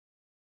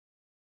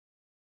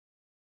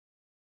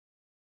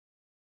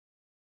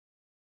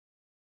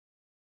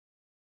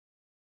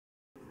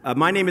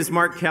My name is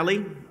Mark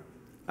Kelley.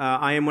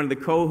 I am one of the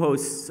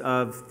co-hosts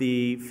of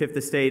the Fifth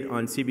Estate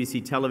on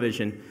CBC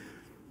television,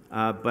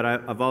 but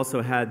I've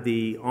also had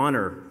the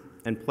honor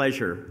and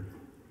pleasure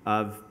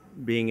of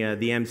being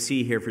the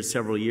MC here for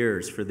several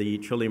years for the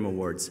Trillium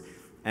Awards.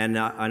 And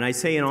I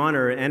say an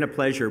honor and a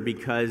pleasure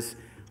because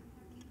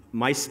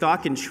my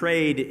stock in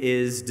trade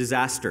is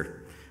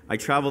disaster. I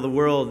travel the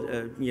world,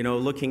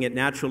 looking at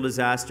natural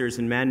disasters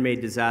and man-made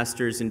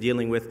disasters and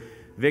dealing with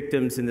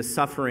victims and the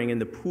suffering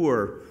and the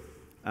poor,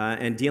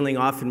 and dealing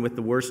often with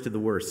the worst of the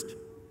worst.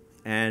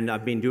 And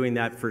I've been doing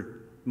that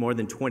for more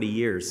than 20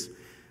 years.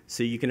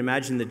 So you can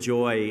imagine the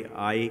joy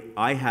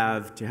I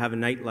have to have a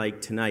night like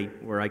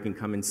tonight where I can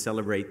come and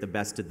celebrate the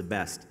best of the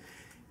best.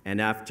 And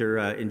after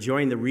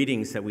enjoying the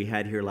readings that we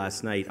had here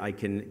last night, I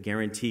can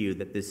guarantee you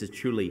that this is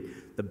truly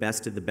the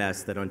best of the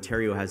best that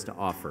Ontario has to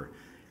offer.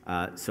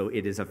 So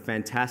it is a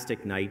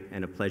fantastic night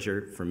and a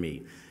pleasure for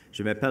me.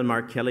 Je m'appelle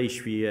Mark Kelley, je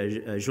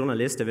suis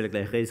journaliste avec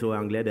le réseau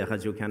anglais de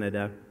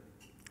Radio-Canada.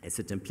 Et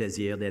c'est un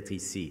plaisir d'être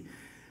ici.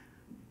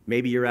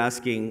 Maybe you're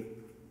asking,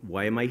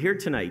 why am I here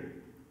tonight?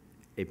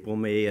 Et pour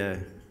mes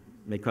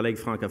collègues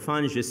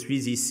francophones, je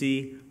suis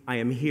ici. I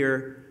am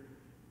here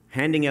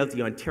handing out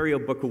the Ontario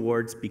Book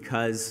Awards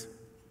because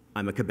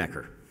I'm a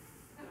Quebecer.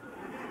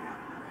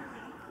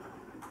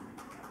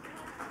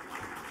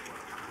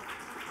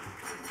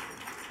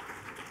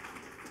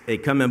 Et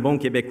comme un bon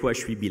Québécois, je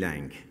suis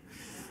bilingue.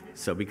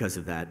 So because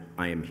of that,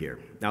 I am here.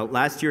 Now,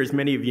 last year, as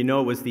many of you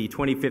know, was the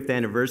 25th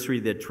anniversary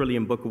of the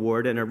Trillium Book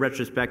Award, and a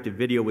retrospective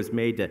video was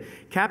made to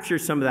capture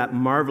some of that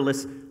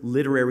marvelous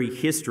literary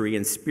history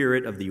and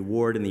spirit of the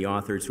award and the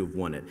authors who have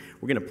won it.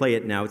 We're going to play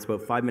it now. It's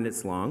about 5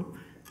 minutes long.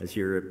 As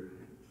you're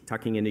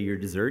tucking into your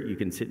dessert, you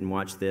can sit and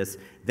watch this.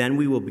 Then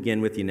we will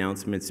begin with the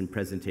announcements and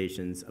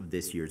presentations of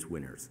this year's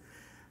winners.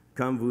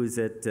 Comme vous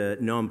êtes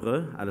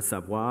nombreux à le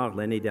savoir,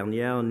 l'année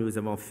dernière, nous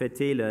avons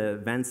fêté le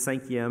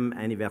 25e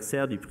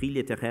anniversaire du prix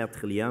littéraire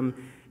Trillium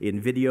et une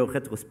vidéo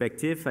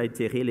rétrospective a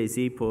été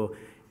réalisée pour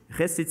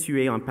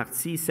restituer en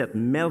partie cette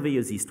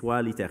merveilleuse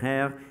histoire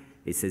littéraire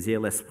et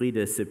saisir l'esprit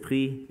de ce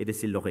prix et de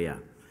ses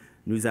lauréats.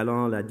 Nous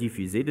allons la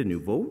diffuser de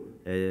nouveau,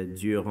 elle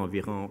dure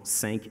environ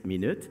 5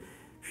 minutes,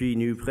 puis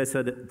nous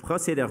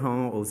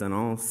procéderons aux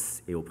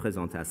annonces et aux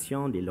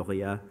présentations des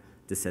lauréats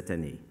de cette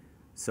année.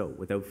 So,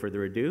 without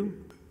further ado,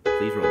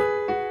 please roll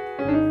it.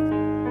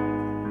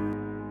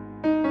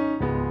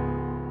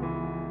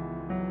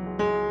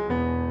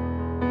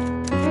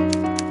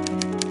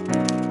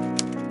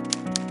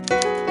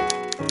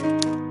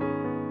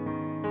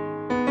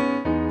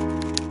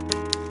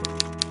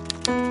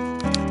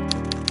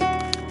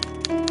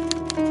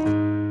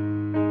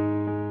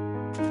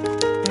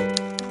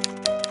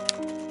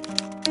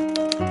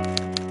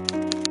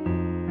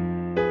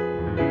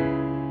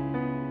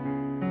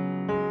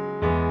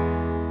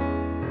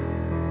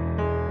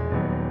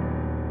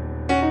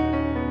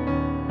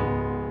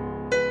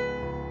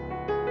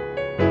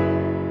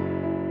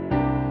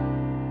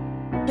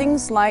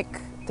 Things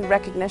like the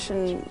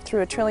recognition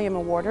through a Trillium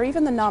Award, or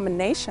even the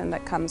nomination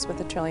that comes with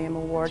the Trillium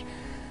Award,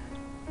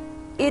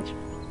 it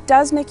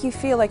does make you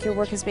feel like your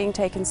work is being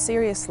taken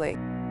seriously.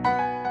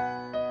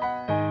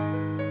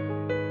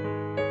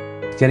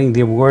 Getting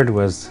the award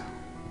was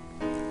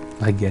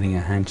like getting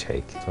a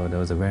handshake, so that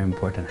was a very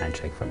important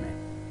handshake for me.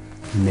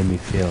 It made me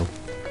feel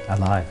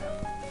alive.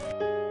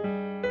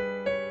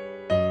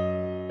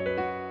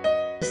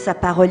 Sa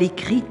parole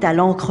écrite à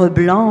l'encre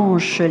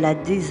blanche la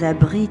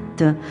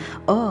désabrite.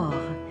 Or,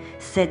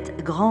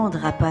 cette grande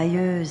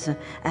rapailleuse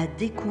à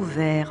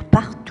découvert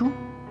partout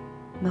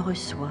me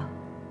reçoit.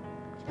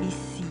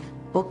 Ici,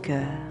 au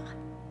cœur,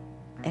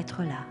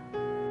 être là.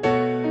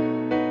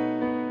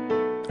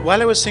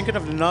 While I was thinking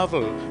of the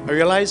novel, I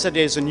realized that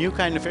there's a new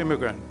kind of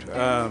immigrant,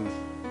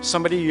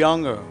 somebody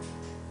younger,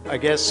 I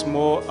guess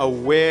more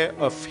aware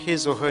of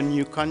his or her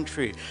new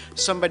country,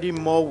 somebody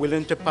more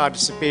willing to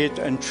participate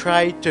and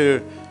try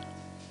to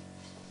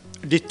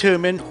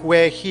determine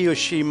where he or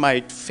she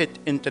might fit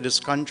into this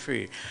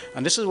country.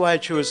 And this is why I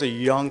chose a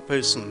young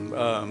person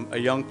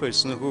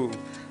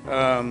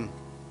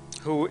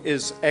who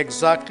is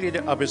exactly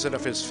the opposite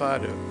of his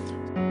father.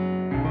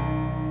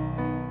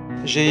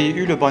 J'ai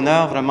eu le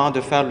bonheur vraiment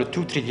de faire le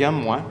tout Trillium,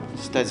 moi.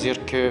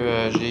 C'est-à-dire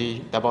que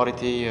j'ai d'abord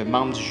été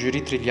membre du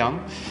jury Trillium,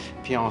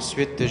 puis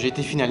ensuite j'ai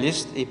été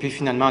finaliste et puis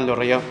finalement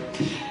lauréat.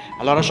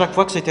 Alors à chaque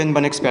fois que c'était une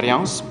bonne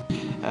expérience,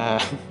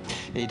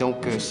 et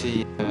donc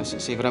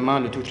c'est vraiment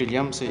le tout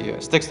Trillium,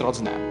 c'est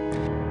extraordinaire.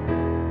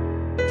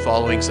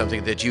 Following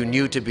something that you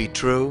knew to be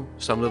true,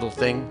 some little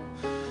thing,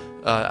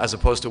 as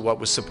opposed to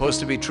what was supposed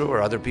to be true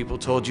or other people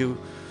told you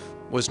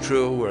was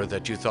true or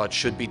that you thought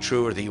should be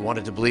true or that you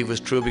wanted to believe was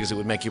true because it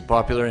would make you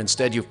popular.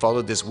 Instead, you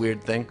followed this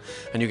weird thing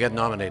and you get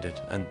nominated,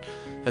 and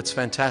that's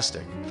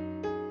fantastic.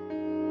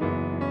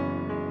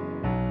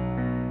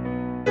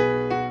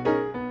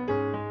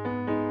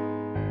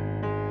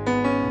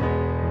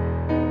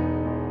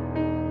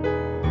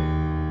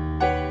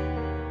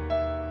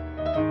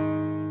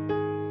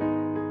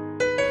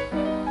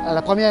 À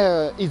la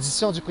première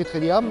édition du prix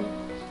Trillium,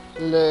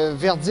 Le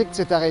verdict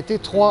s'est arrêté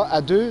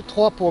 3-2,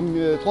 3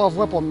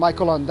 voix pour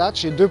Michael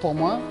Ondaatje et 2 pour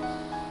moi.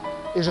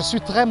 Et je suis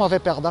très mauvais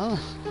perdant.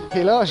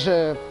 Et là,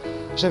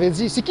 j'avais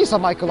dit, c'est qui ça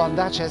Michael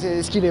Ondaatje?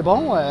 Est-ce qu'il est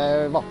bon?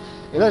 Bon.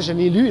 Et là, je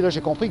l'ai lu et là,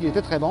 j'ai compris qu'il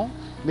était très bon.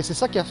 Mais c'est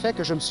ça qui a fait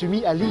que je me suis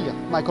mis à lire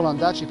Michael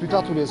Ondaatje et plus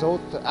tard tous les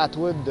autres,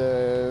 Atwood,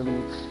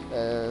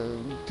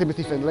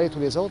 Timothy Findlay, tous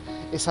les autres.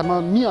 Et ça m'a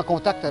mis en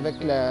contact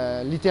avec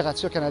la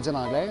littérature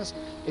canadienne-anglaise.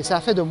 Et ça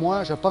a fait de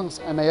moi, je pense,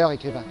 un meilleur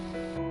écrivain.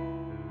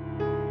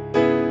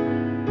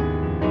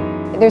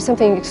 There's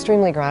something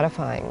extremely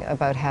gratifying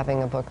about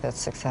having a book that's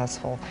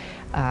successful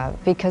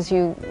because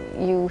you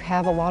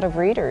have a lot of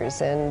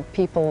readers and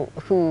people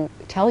who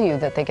tell you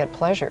that they get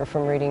pleasure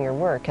from reading your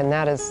work, and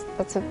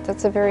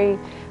that's a very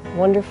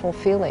wonderful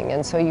feeling,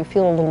 and so you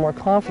feel a little more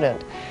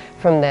confident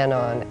from then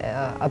on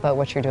about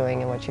what you're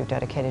doing and what you've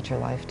dedicated your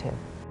life to.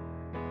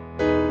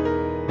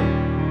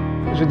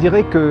 Je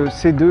dirais que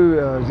ces deux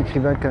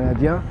écrivains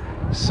canadiens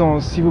sont,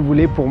 si vous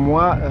voulez, pour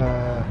moi,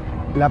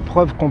 la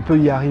preuve qu'on peut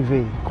y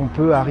arriver, qu'on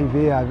peut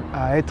arriver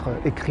à être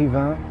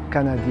écrivain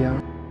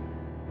canadien.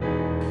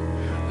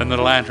 Then the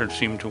lantern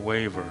seemed to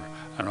waver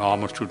and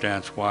almost to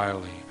dance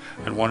wildly,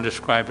 and one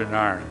described an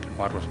arc in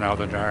what was now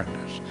the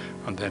darkness,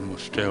 and then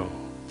was still.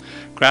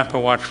 Grandpa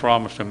watched for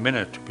almost a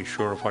minute to be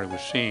sure of what he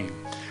was seeing,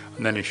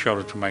 and then he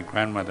shouted to my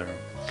grandmother,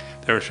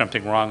 "There is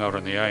something wrong out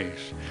on the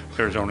ice.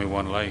 There is only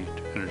one light,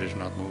 and it is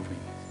not moving."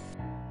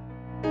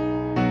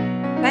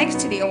 Thanks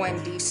to the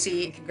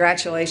OMDC and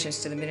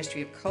congratulations to the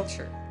Ministry of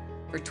Culture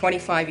for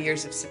 25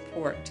 years of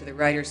support to the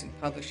writers and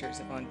publishers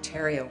of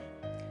Ontario.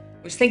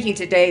 I was thinking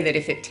today that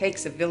if it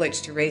takes a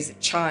village to raise a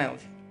child,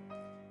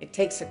 it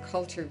takes a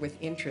culture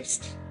with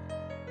interest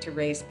to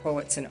raise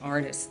poets and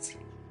artists.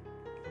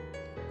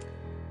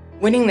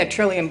 Winning the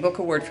Trillium Book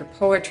Award for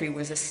Poetry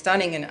was a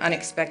stunning and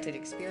unexpected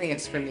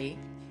experience for me.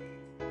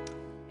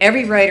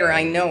 Every writer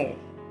I know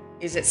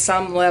is at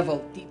some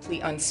level deeply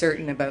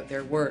uncertain about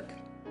their work.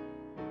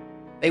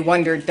 They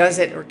wonder, does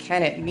it or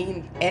can it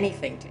mean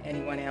anything to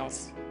anyone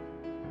else?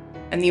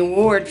 And the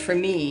award for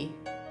me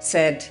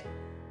said,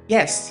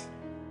 yes,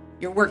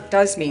 your work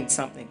does mean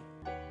something.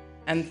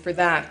 And for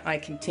that, I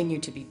continue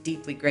to be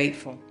deeply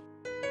grateful.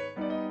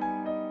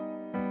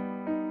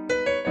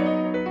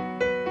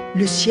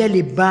 Le ciel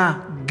est bas,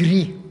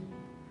 gris.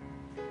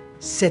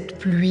 Cette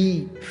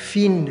pluie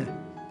fine,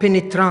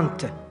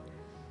 pénétrante,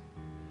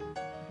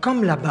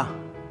 comme là-bas.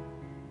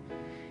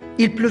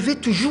 Il pleuvait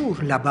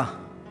toujours là-bas.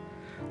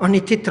 On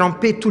était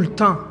trempés tout le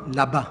temps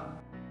là-bas.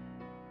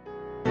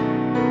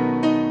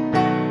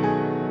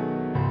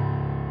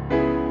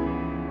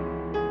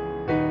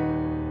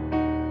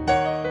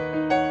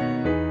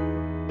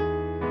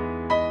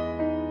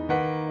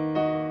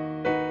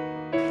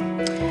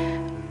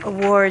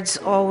 Awards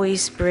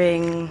always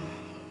bring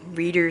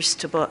readers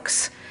to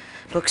books,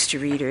 books to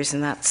readers,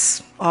 and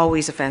that's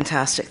always a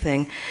fantastic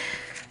thing.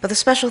 But the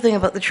special thing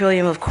about the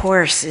Trillium, of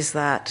course, is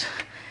that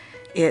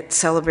it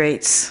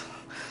celebrates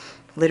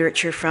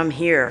literature from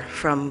here,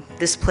 from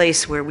this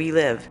place where we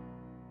live.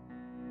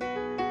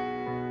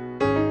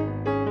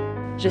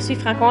 Je suis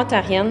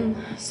franco-ontarienne,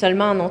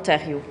 seulement en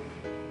Ontario.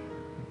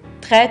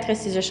 Traître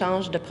si je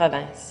change de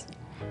province.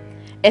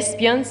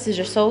 Espionne si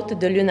je saute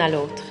de l'une à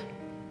l'autre.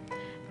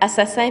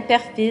 Assassin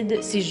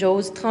perfide si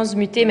j'ose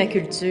transmuter ma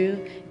culture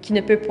qui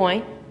ne peut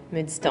point,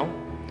 me dit-on,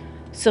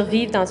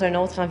 survivre dans un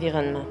autre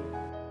environnement.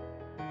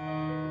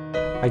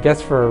 I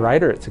guess for a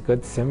writer it's a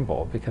good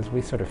symbol because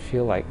we sort of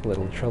feel like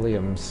little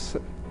trilliums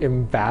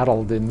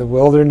embattled in the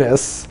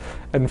wilderness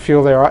and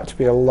feel there ought to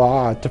be a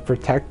law to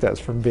protect us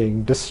from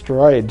being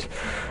destroyed.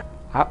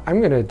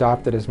 I'm going to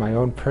adopt it as my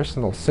own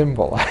personal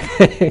symbol, I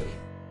think.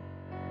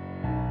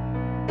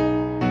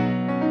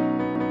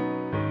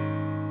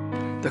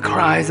 The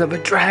cries of a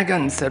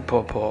dragon, said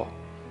Popo.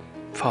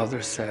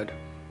 Father said,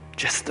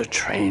 just the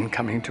train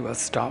coming to a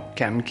stop,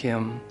 Kam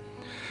Kim.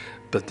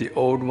 But the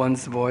old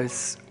one's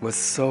voice was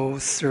so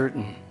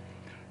certain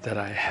that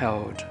I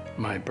held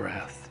my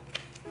breath.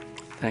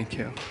 Thank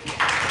you.